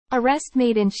Arrest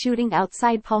made in shooting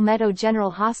outside Palmetto General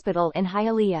Hospital in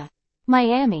Hialeah,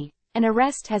 Miami. An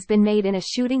arrest has been made in a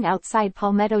shooting outside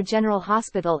Palmetto General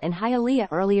Hospital in Hialeah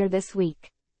earlier this week.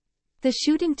 The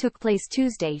shooting took place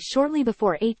Tuesday shortly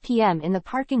before 8 p.m. in the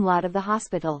parking lot of the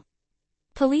hospital.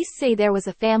 Police say there was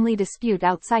a family dispute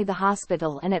outside the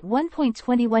hospital, and at one point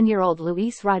 21-year-old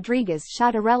Luis Rodriguez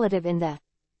shot a relative in the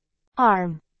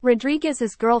arm.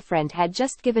 Rodriguez's girlfriend had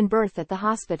just given birth at the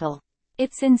hospital.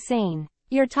 "It's insane.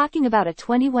 You're talking about a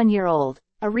 21-year-old,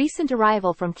 a recent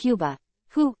arrival from Cuba,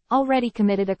 who already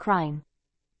committed a crime.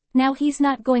 Now he's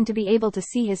not going to be able to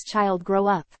see his child grow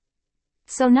up.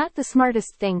 So not the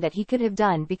smartest thing that he could have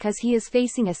done, because he is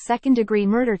facing a second-degree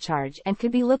murder charge and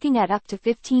could be looking at up to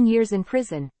 15 years in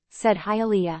prison," said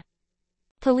Hialeah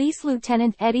Police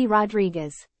Lieutenant Eddie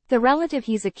Rodriguez. The relative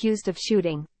he's accused of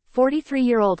shooting,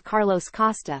 43-year-old Carlos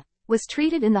Costa, was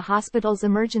treated in the hospital's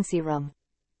emergency room.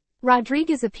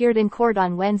 Rodriguez appeared in court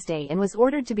on Wednesday and was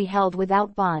ordered to be held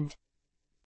without bond.